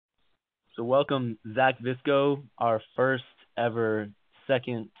So welcome Zach Visco, our first ever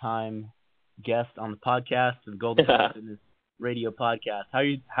second time guest on the podcast, the Golden Health Fitness Radio podcast. How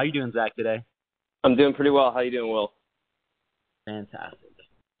you doing, Zach, today? I'm doing pretty well. How you doing, Will? Fantastic.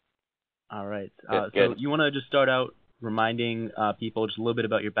 All right. Good. So you want to just start out reminding people just a little bit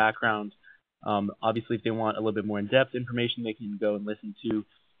about your background. Obviously, if they want a little bit more in-depth information, they can go and listen to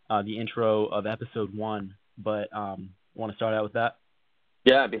the intro of episode 1. But want to start out with that?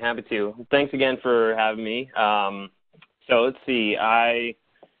 Yeah, I'd be happy to. Thanks again for having me. So let's see. I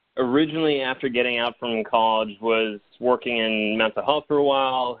originally, after getting out from college, was working in mental health for a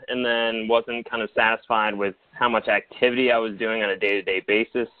while and then wasn't kind of satisfied with how much activity I was doing on a day-to-day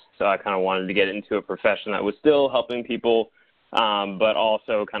basis. So I kind of wanted to get into a profession that was still helping people, but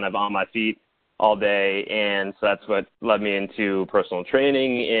also kind of on my feet all day. And so that's what led me into personal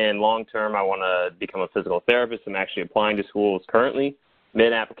training. And long-term, I want to become a physical therapist. I'm actually applying to schools currently,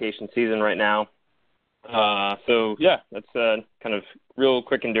 mid-application season right now. So yeah, that's a kind of real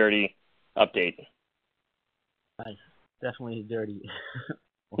quick and dirty update. Nice. Definitely dirty.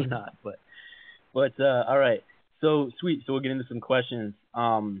 Or not, but all right. So sweet. So we'll get into some questions.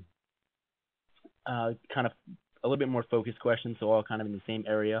 Kind of a little bit more focused questions, so all kind of in the same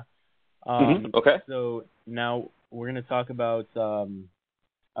area. Okay. So now we're going to talk about kind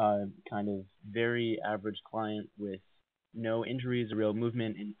of very average client with no injuries, real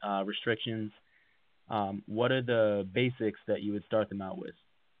movement and restrictions. What are the basics that you would start them out with?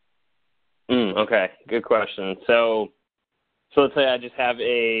 Okay, good question. So let's say I just have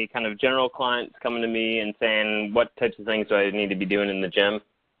a kind of general client coming to me and saying, what types of things do I need to be doing in the gym?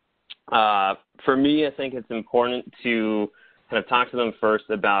 For me, I think it's important to kind of talk to them first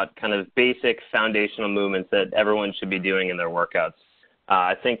about kind of basic foundational movements that everyone should be doing in their workouts.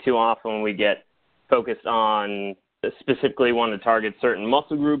 I think too often we get focused on specifically want to target certain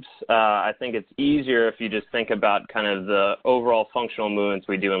muscle groups. I think it's easier if you just think about kind of the overall functional movements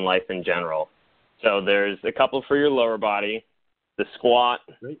we do in life in general. So there's a couple for your lower body, the squat,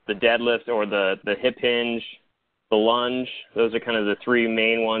 the deadlift or the hip hinge, the lunge. Those are kind of the three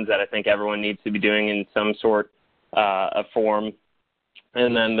main ones that I think everyone needs to be doing in some sort of form.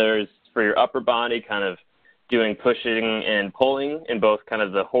 And then there's for your upper body kind of doing pushing and pulling in both kind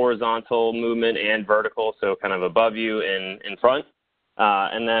of the horizontal movement and vertical, so kind of above you and in front,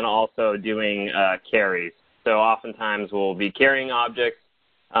 and then also doing carries. So oftentimes we'll be carrying objects,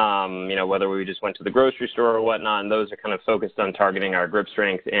 whether we just went to the grocery store or whatnot, and those are kind of focused on targeting our grip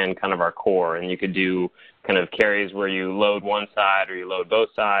strength and kind of our core. And you could do kind of carries where you load one side or you load both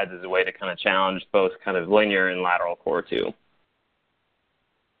sides as a way to kind of challenge both kind of linear and lateral core too.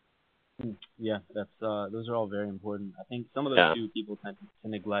 Yeah, that's those are all very important. I think some of those too people tend to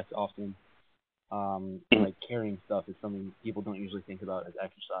neglect often. Like carrying stuff is something people don't usually think about as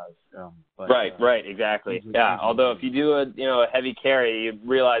exercise. Right, exactly. Yeah, although if you do a heavy carry, you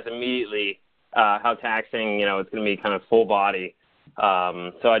realize immediately how taxing it's going to be kind of full body.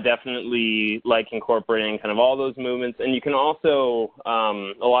 So I definitely like incorporating kind of all those movements, and you can also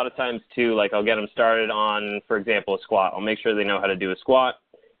a lot of times too, like I'll get them started on, for example, a squat. I'll make sure they know how to do a squat.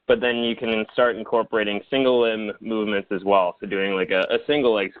 But then you can start incorporating single limb movements as well. So doing like a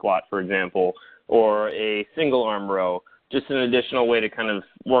single leg squat, for example, or a single arm row, just an additional way to kind of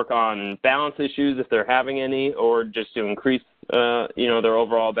work on balance issues if they're having any, or just to increase, their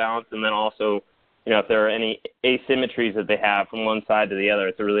overall balance. And then also, if there are any asymmetries that they have from one side to the other,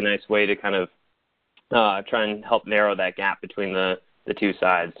 it's a really nice way to kind of try and help narrow that gap between the two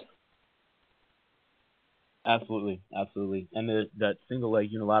sides. Absolutely. And that single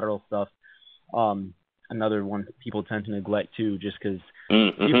leg unilateral stuff, another one people tend to neglect too, just because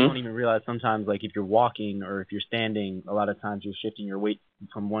people don't even realize sometimes, like if you're walking or if you're standing, a lot of times you're shifting your weight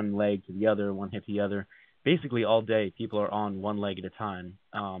from one leg to the other, one hip to the other. Basically all day people are on one leg at a time.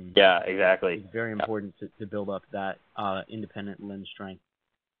 Yeah, exactly. It's very important to build up that independent limb strength.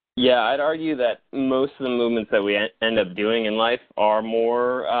 Yeah, I'd argue that most of the movements that we end up doing in life are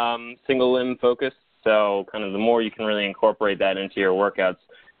more single limb focused. So kind of the more you can really incorporate that into your workouts,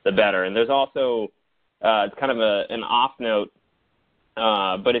 the better. And there's also, it's kind of an off note,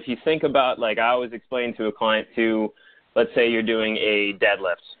 but if you think about, like I always explain to a client too, let's say you're doing a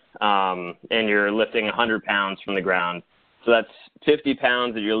deadlift and you're lifting 100 pounds from the ground. So that's 50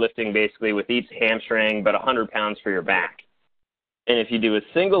 pounds that you're lifting basically with each hamstring, but 100 pounds for your back. And if you do a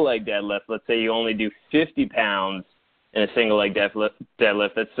single leg deadlift, let's say you only do 50 pounds in a single leg deadlift,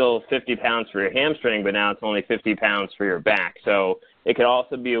 that's still 50 pounds for your hamstring, but now it's only 50 pounds for your back. So it could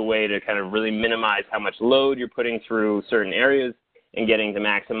also be a way to kind of really minimize how much load you're putting through certain areas and getting to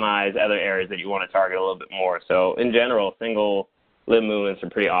maximize other areas that you want to target a little bit more. So in general, single limb movements are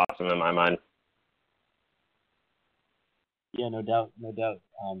pretty awesome in my mind. Yeah, no doubt.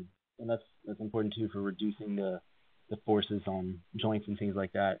 And that's important too for reducing the forces on joints and things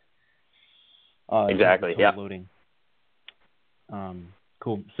like that. Exactly. Yeah. Loading.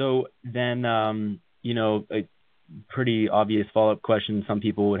 Cool. So then, a pretty obvious follow-up question some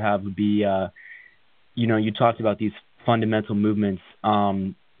people would have would be, you talked about these fundamental movements.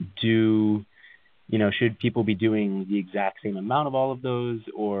 Should people be doing the exact same amount of all of those,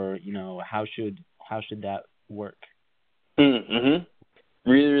 or how should that work? Mm-hmm.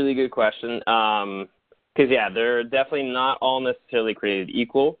 Really, really good question. Because they're definitely not all necessarily created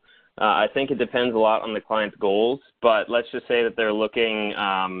equal. I think it depends a lot on the client's goals, but let's just say that they're looking,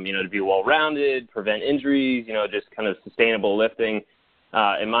 to be well-rounded, prevent injuries, just kind of sustainable lifting.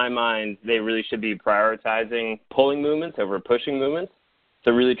 In my mind, they really should be prioritizing pulling movements over pushing movements.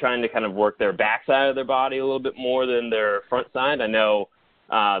 So really trying to kind of work their backside of their body a little bit more than their front side. I know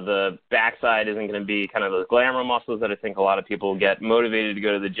the backside isn't going to be kind of those glamour muscles that I think a lot of people get motivated to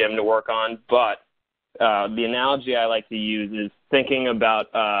go to the gym to work on, but the analogy I like to use is thinking about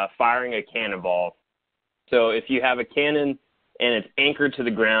firing a cannonball. So if you have a cannon and it's anchored to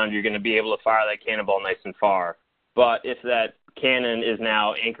the ground, you're going to be able to fire that cannonball nice and far. But if that cannon is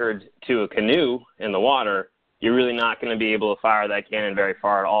now anchored to a canoe in the water, you're really not going to be able to fire that cannon very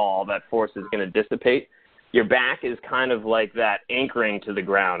far at all. That force is going to dissipate. Your back is kind of like that anchoring to the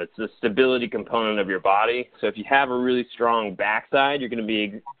ground. It's the stability component of your body. So if you have a really strong backside, you're going to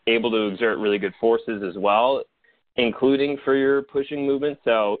be able to exert really good forces as well, including for your pushing movement.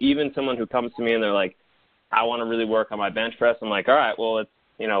 So even someone who comes to me and they're like, I want to really work on my bench press, I'm like, all right, well, let's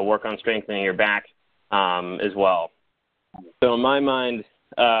work on strengthening your back as well. So in my mind,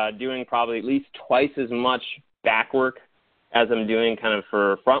 doing probably at least twice as much back work as I'm doing kind of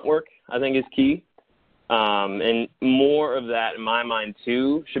for front work, I think is key. And more of that, in my mind,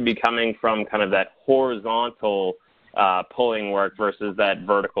 too, should be coming from kind of that horizontal pulling work versus that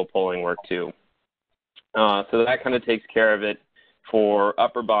vertical pulling work, too. So that kind of takes care of it for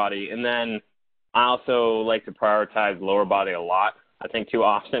upper body. And then I also like to prioritize lower body a lot. I think too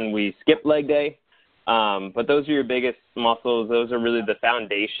often we skip leg day, but those are your biggest muscles. Those are really the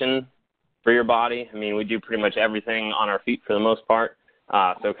foundation for your body. I mean, we do pretty much everything on our feet for the most part.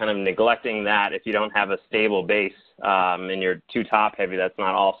 So kind of neglecting that, if you don't have a stable base and you're too top heavy, that's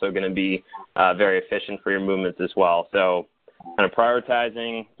not also going to be very efficient for your movements as well. So kind of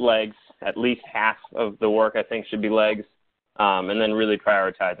prioritizing legs, at least half of the work I think should be legs, and then really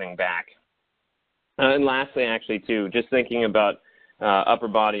prioritizing back. And lastly, actually, too, just thinking about upper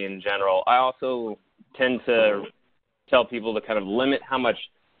body in general, I also tend to tell people to kind of limit how much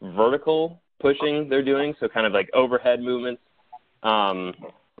vertical pushing they're doing, so kind of like overhead movements.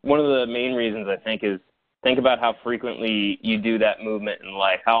 One of the main reasons I think is think about how frequently you do that movement in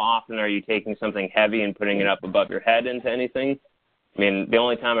life. How often are you taking something heavy and putting it up above your head into anything? I mean, the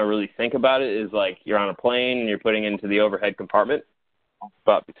only time I really think about it is like you're on a plane and you're putting it into the overhead compartment.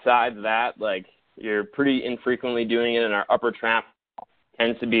 But besides that, like you're pretty infrequently doing it, and our upper trap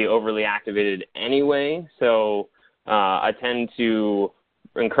tends to be overly activated anyway. So I tend to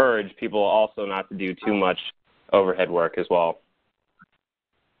encourage people also not to do too much overhead work as well.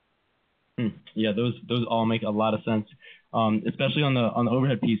 Yeah, those all make a lot of sense, especially on the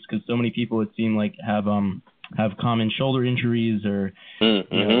overhead piece, because so many people, it seems like, have common shoulder injuries or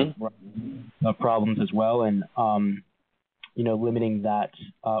problems as well, and limiting that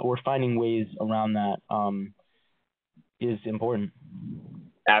or finding ways around that is important.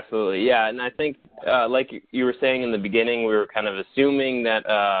 Absolutely, yeah, and I think like you were saying in the beginning, we were kind of assuming that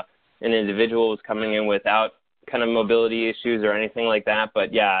an individual was coming in without kind of mobility issues or anything like that.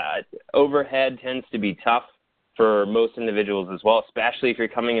 But yeah, overhead tends to be tough for most individuals as well, especially if you're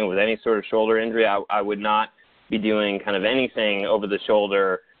coming in with any sort of shoulder injury. I would not be doing kind of anything over the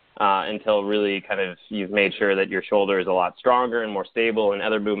shoulder until really kind of you've made sure that your shoulder is a lot stronger and more stable in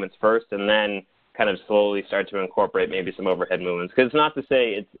other movements first, and then kind of slowly start to incorporate maybe some overhead movements. Because it's not to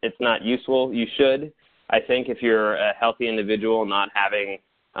say it's not useful. You should. I think if you're a healthy individual not having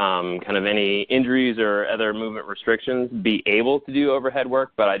kind of any injuries or other movement restrictions, be able to do overhead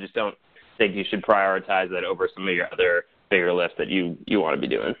work, but I just don't think you should prioritize that over some of your other bigger lifts that you want to be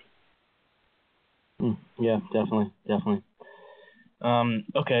doing. Yeah, definitely.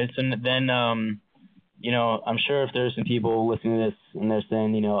 Okay, so then, I'm sure if there's some people listening to this and they're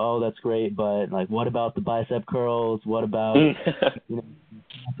saying, oh, that's great, but like, what about the bicep curls? What about,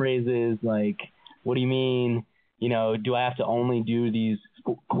 phrases? Like, what do you mean? Do I have to only do these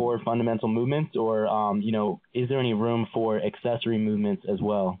core fundamental movements, or is there any room for accessory movements as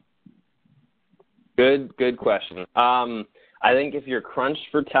well? Good question. I think if you're crunched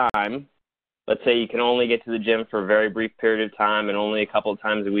for time, let's say you can only get to the gym for a very brief period of time and only a couple of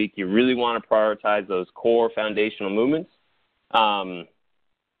times a week, you really want to prioritize those core foundational movements. But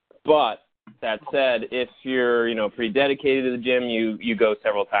that said, if you're, pretty dedicated to the gym, you go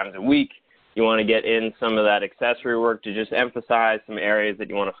several times a week, you want to get in some of that accessory work to just emphasize some areas that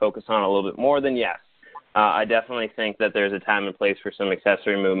you want to focus on a little bit more, then yes. I definitely think that there's a time and place for some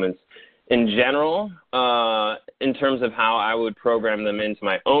accessory movements. In general, in terms of how I would program them into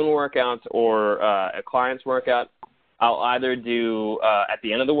my own workouts or a client's workout, I'll either do at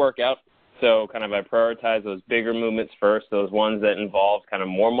the end of the workout, so kind of I prioritize those bigger movements first, those ones that involve kind of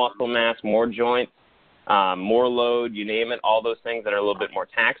more muscle mass, more joints, more load, you name it, all those things that are a little bit more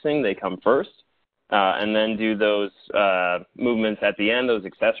taxing, they come first, and then do those movements at the end, those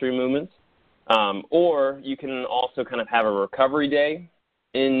accessory movements. Or you can also kind of have a recovery day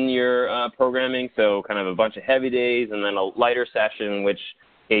in your programming, so kind of a bunch of heavy days and then a lighter session, in which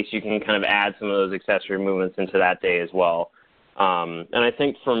case you can kind of add some of those accessory movements into that day as well. And I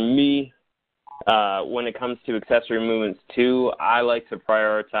think for me, when it comes to accessory movements too, I like to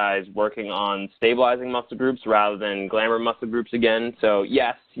prioritize working on stabilizing muscle groups rather than glamour muscle groups again. So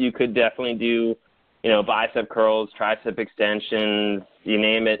yes, you could definitely do, bicep curls, tricep extensions, you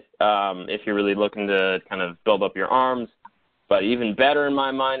name it, if you're really looking to kind of build up your arms. But even better in my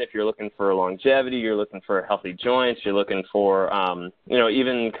mind, if you're looking for longevity, you're looking for healthy joints, you're looking for,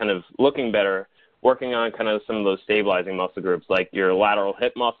 even kind of looking better, working on kind of some of those stabilizing muscle groups like your lateral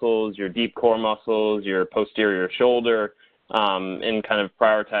hip muscles, your deep core muscles, your posterior shoulder, and kind of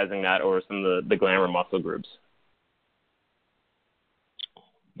prioritizing that over some of the glamour muscle groups.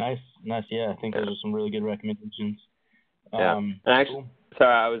 Nice. Yeah, I think those are some really good recommendations. Yeah. And actually,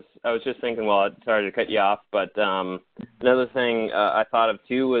 sorry, I was just thinking, sorry to cut you off, but another thing I thought of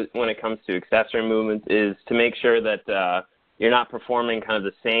too was when it comes to accessory movements is to make sure that you're not performing kind of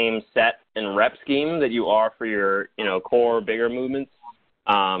the same set and rep scheme that you are for your, core bigger movements.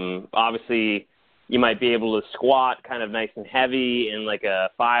 Obviously, you might be able to squat kind of nice and heavy in like a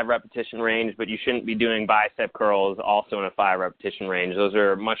 5 repetition range, but you shouldn't be doing bicep curls also in a 5 repetition range. Those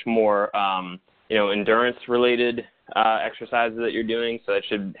are much more, endurance related exercises that you're doing. So it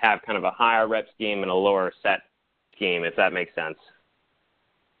should have kind of a higher rep scheme and a lower set scheme, if that makes sense.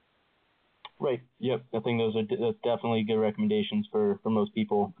 Right. Yep. I think that's definitely good recommendations for most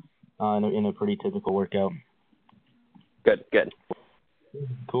people in a pretty typical workout. Good.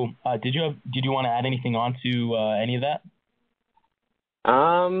 Cool. Did you want to add anything on to any of that?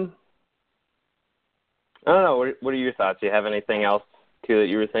 I don't know. What are your thoughts? Do you have anything else too that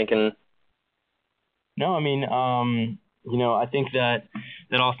you were thinking? No, I mean, I think that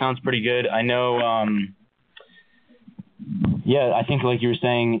all sounds pretty good. I know. Yeah, I think like you were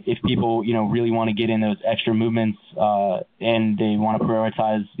saying, if people, really want to get in those extra movements and they want to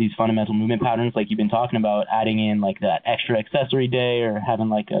prioritize these fundamental movement patterns like you've been talking about, adding in like that extra accessory day or having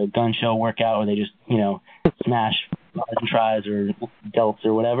like a gun show workout where they just, smash bars and tries or delts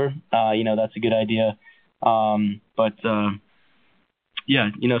or whatever, that's a good idea. Yeah,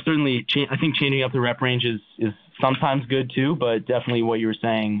 certainly I think changing up the rep range is sometimes good too, but definitely what you were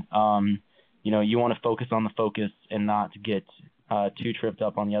saying, you want to focus on the focus and not get too tripped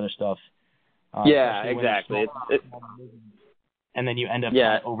up on the other stuff. Yeah, exactly. And then you end up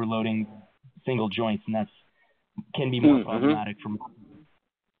overloading single joints, and can be more problematic for me.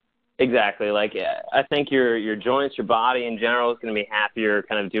 Exactly. Like I think your joints, your body in general is going to be happier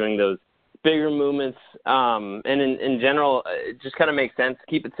kind of doing those bigger movements. And in general, it just kind of makes sense.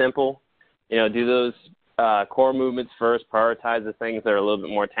 Keep it simple. Do those core movements first. Prioritize the things that are a little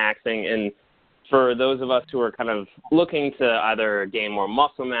bit more taxing. And for those of us who are kind of looking to either gain more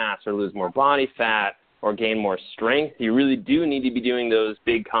muscle mass or lose more body fat or gain more strength, you really do need to be doing those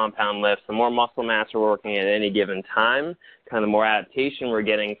big compound lifts. The more muscle mass we're working at any given time, kind of the more adaptation we're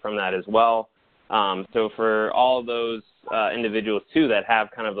getting from that as well. So for all of those individuals, too, that have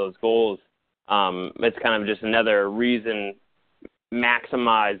kind of those goals, it's kind of just another reason,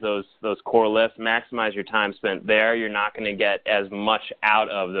 maximize those core lifts, maximize your time spent there. You're not going to get as much out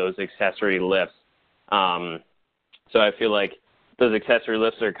of those accessory lifts. So I feel like those accessory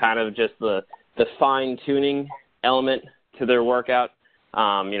lifts are kind of just the fine-tuning element to their workout,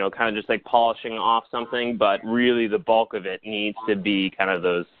 kind of just like polishing off something, but really the bulk of it needs to be kind of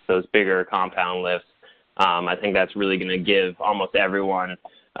those bigger compound lifts. I think that's really going to give almost everyone,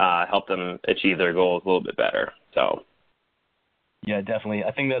 help them achieve their goals a little bit better. So. Yeah, definitely.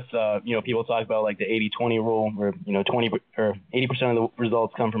 I think that's, people talk about like the 80-20 rule where, 20 or 80% of the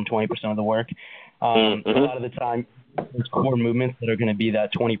results come from 20% of the work. A lot of the time, there's core movements that are going to be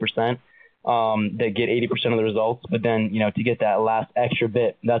that 20%. that get 80% of the results. But then, to get that last extra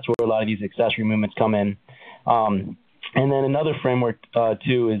bit, that's where a lot of these accessory movements come in. And then another framework,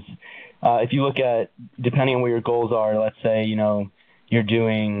 too, is if you look at, depending on what your goals are, let's say, you're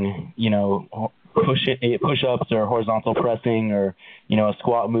doing, push-ups or horizontal pressing or, a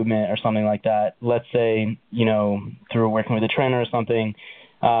squat movement or something like that. Let's say, through working with a trainer or something,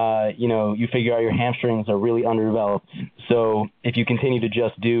 you figure out your hamstrings are really underdeveloped. So if you continue to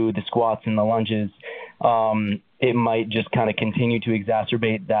just do the squats and the lunges, it might just kind of continue to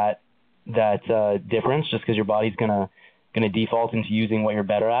exacerbate that difference just because your body's going to default into using what you're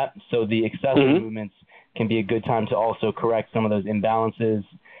better at. So the accessory movements can be a good time to also correct some of those imbalances,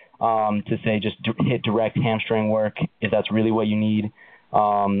 to say just hit direct hamstring work if that's really what you need,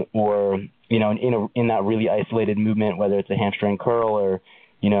 or in that really isolated movement, whether it's a hamstring curl or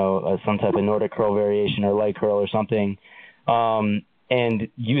some type of Nordic curl variation or leg curl or something, and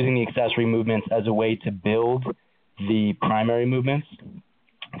using the accessory movements as a way to build the primary movements.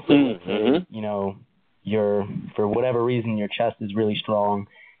 So you're, for whatever reason, your chest is really strong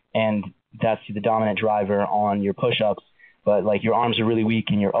and that's the dominant driver on your push-ups, but like your arms are really weak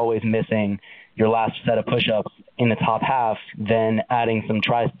and you're always missing your last set of push-ups in the top half, then adding some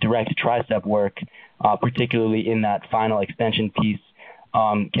direct tricep work, particularly in that final extension piece,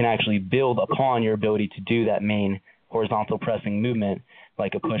 can actually build upon your ability to do that main horizontal pressing movement,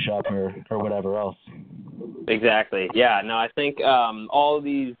 like a push-up or whatever else. Exactly. Yeah. No, I think all of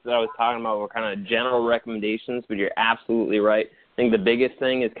these that I was talking about were kind of general recommendations, but you're absolutely right. I think the biggest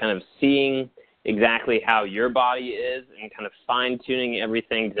thing is kind of seeing exactly how your body is and kind of fine-tuning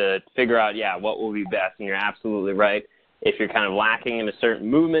everything to figure out, what will be best. And you're absolutely right. If you're kind of lacking in a certain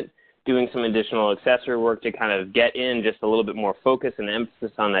movement, doing some additional accessory work to kind of get in just a little bit more focus and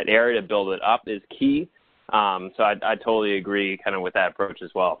emphasis on that area to build it up is key. So I totally agree kind of with that approach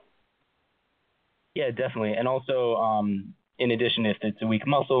as well. Yeah, definitely. And also, in addition, if it's a weak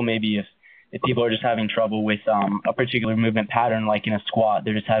muscle, maybe if people are just having trouble with a particular movement pattern, like in a squat,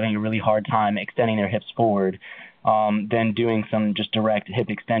 they're just having a really hard time extending their hips forward, then doing some just direct hip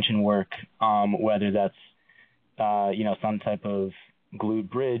extension work, whether that's, some type of glute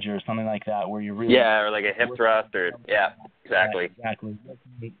bridge or something like that, where you're really... Yeah, or like a hip thrust or... Yeah, exactly. Exactly.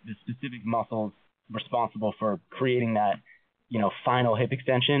 The specific muscles responsible for creating that, final hip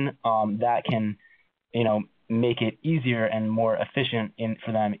extension, that can, make it easier and more efficient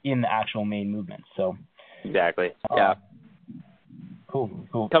for them in the actual main movement. So exactly. Yeah. Cool.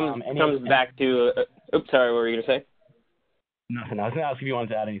 Comes back to sorry, what were you gonna say? Nothing. I was gonna ask if you wanted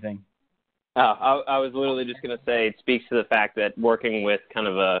to add anything. I was literally just gonna say it speaks to the fact that working with kind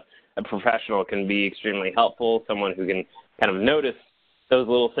of a professional can be extremely helpful. Someone who can kind of notice those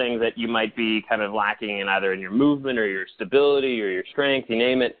little things that you might be kind of lacking in either in your movement or your stability or your strength, you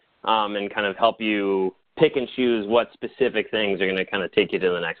name it, and kind of help you pick and choose what specific things are going to kind of take you to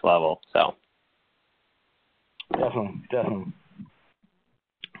the next level. So definitely.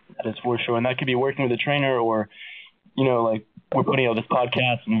 That is for sure. And that could be working with a trainer or, like we're putting out this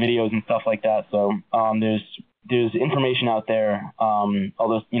podcast and videos and stuff like that. So there's information out there.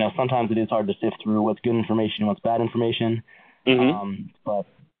 Although, sometimes it is hard to sift through what's good information and what's bad information. But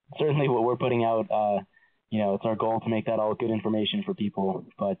certainly what we're putting out, it's our goal to make that all good information for people.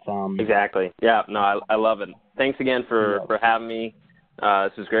 But exactly. Yeah, no, I love it. Thanks again for having me.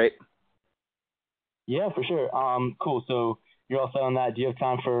 This is great. Yeah, for sure. Cool. So you're all set on that. Do you have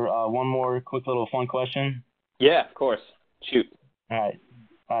time for one more quick little fun question? Yeah, of course. Shoot. All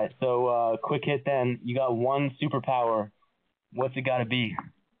right. So quick hit then. You got one superpower. What's it got to be?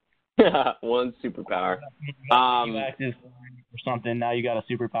 One superpower. Or something. Now you got a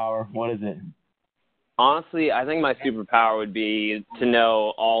superpower. What is it? Honestly, I think my superpower would be to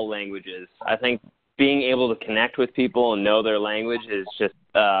know all languages. I think being able to connect with people and know their language is just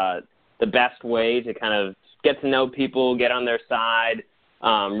the best way to kind of get to know people, get on their side,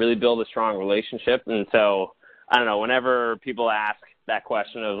 really build a strong relationship. And so, I don't know, whenever people ask that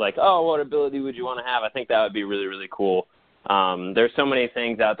question of like, oh, what ability would you want to have? I think that would be really, really cool. There's so many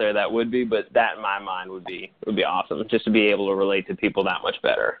things out there that would be, but that in my mind would be awesome, just to be able to relate to people that much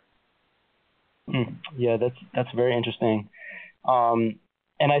better. Yeah, that's very interesting. And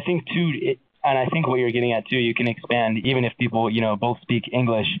I think too, I think what you're getting at too, you can expand even if people, both speak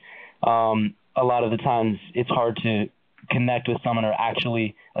English. A lot of the times it's hard to connect with someone or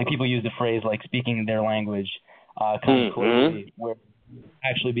actually, like people use the phrase like speaking their language kind of clearly, where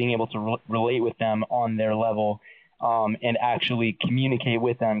actually being able to relate with them on their level. And actually communicate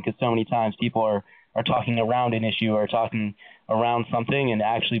with them, because so many times people are talking around an issue or talking around something, and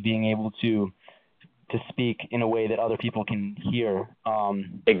actually being able to to speak in a way that other people can hear.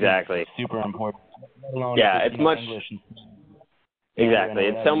 Exactly. Super important. Yeah, it's much. English Exactly.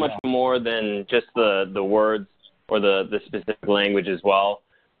 It's so much more than just the words or the specific language as well.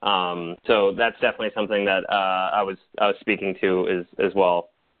 So that's definitely something that I was speaking to as well.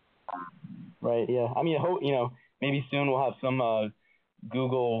 Right. Yeah. I mean, I hope, maybe soon we'll have some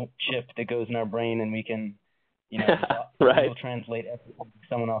Google chip that goes in our brain, and we can, right. Google translate everything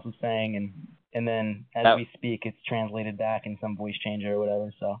someone else is saying, and then as we speak, it's translated back in some voice changer or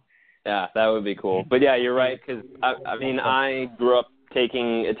whatever. So. Yeah, that would be cool. But yeah, you're right, because I grew up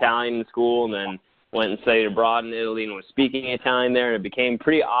taking Italian in school, and then went and studied abroad in Italy and was speaking Italian there, and it became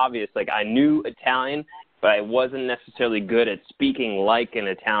pretty obvious. Like, I knew Italian, but I wasn't necessarily good at speaking like an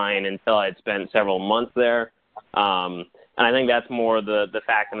Italian until I had spent several months there. And I think that's more the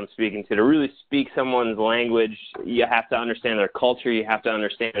fact that I'm speaking to. To really speak someone's language, you have to understand their culture. You have to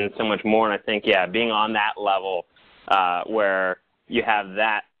understand so much more. And I think, yeah, being on that level where you have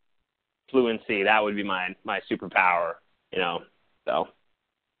that fluency, that would be my superpower, so.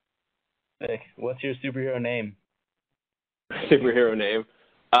 Sick. What's your superhero name? Superhero name?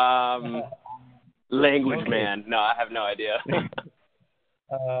 Language man. No, I have no idea.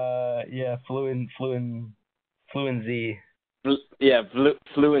 Yeah, Fluency. Yeah,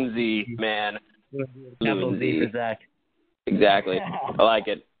 Fluency man. Capital Z for Zach. Exactly. I like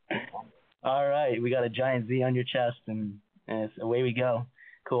it. All right, we got a giant Z on your chest, and away we go.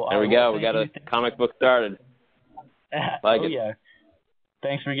 Cool. There we go. We got a comic book started. Like it. Yeah.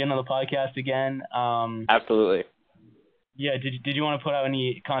 Thanks for getting on the podcast again. Absolutely. Yeah. Did you want to put out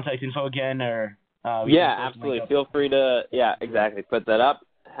any contact info again, or? Yeah, absolutely. Feel free to. Yeah, exactly. Put that up.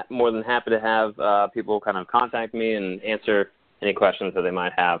 More than happy to have people kind of contact me and answer any questions that they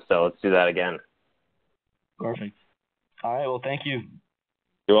might have. So let's do that again. Perfect. All right. Well, thank you.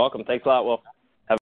 You're welcome. Thanks a lot, Will.